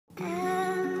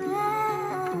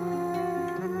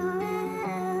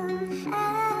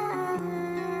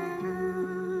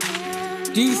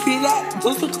Do you see that?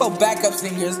 Those are called backup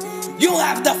singers. You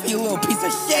have nothing, you little piece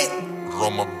of shit.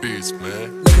 On my beats,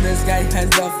 man. Look at this guy, has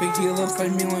nothing. He looks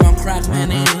like me when I'm crack, man.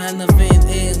 Ain't had nothing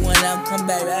in when I'm come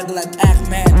back, acting like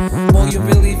Pac-Man. Boy, you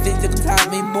really think you can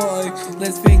top me, boy?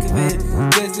 Let's think of it.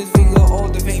 Let's just figure all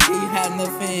the things you have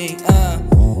nothing.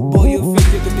 Boy, you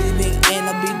think you can be me in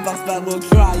a beatbox, but we'll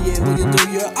try it. When you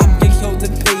do your object shows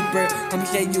in paper, I'm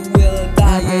sure you will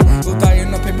die it. We'll die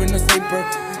in no paper, no paper.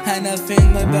 Had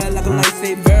nothing like that, like a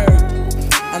lightsaber.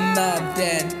 I'm not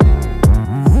dead.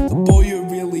 Boy, you're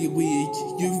really weak.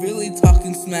 You're really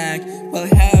talking smack,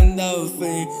 but I have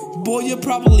nothing. Boy, you're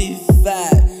probably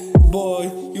fat.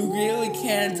 Boy, you really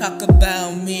can't talk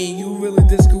about me. You really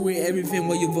disagree with everything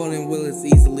while you're voting Willis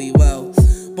easily. Well,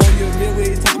 boy, you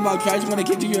really talk about trash when I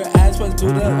kick to your ass. But do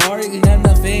the art, you have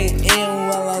nothing in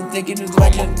while I'm taking this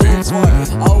direction too far.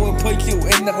 I will put you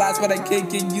in the glass when I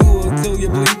kick you until you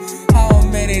bleed. How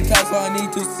many times do I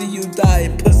need to see you die,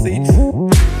 pussy?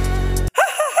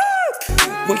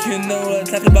 What you know, I'm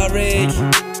talking about rage.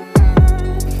 Ha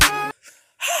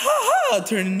ha ha,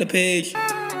 turning the page. Ha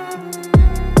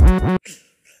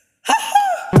ha,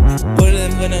 but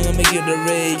I'm gonna make you the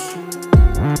rage.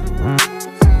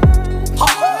 Ha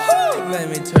ha ha, let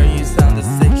me turn you sound the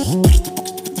sick.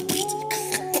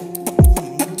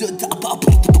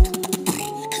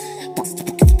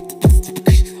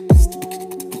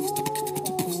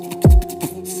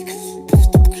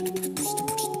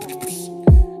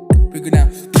 Break it down.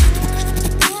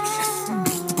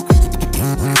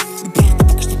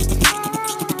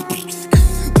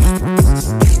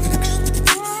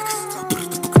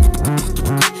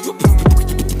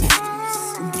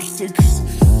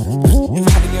 You're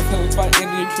having your clothes right in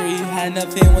your tree. Had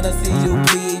nothing when I see you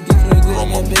bleed. You're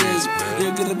gonna get big.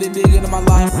 You're gonna be bigger than my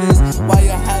losses. Why you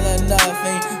having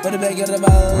nothing but a bag of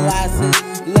molasses?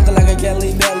 Looking like a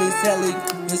Kelly Belly, Sally,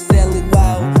 and Sally.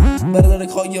 Wow. But I'm gonna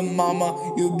call your mama.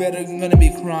 You better gonna be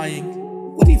crying.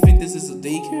 What do you think this is, a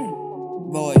daycare?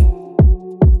 Boy,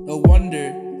 no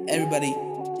wonder everybody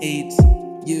hates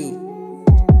you.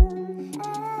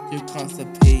 You're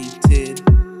constipated.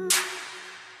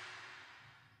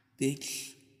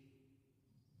 Bitch.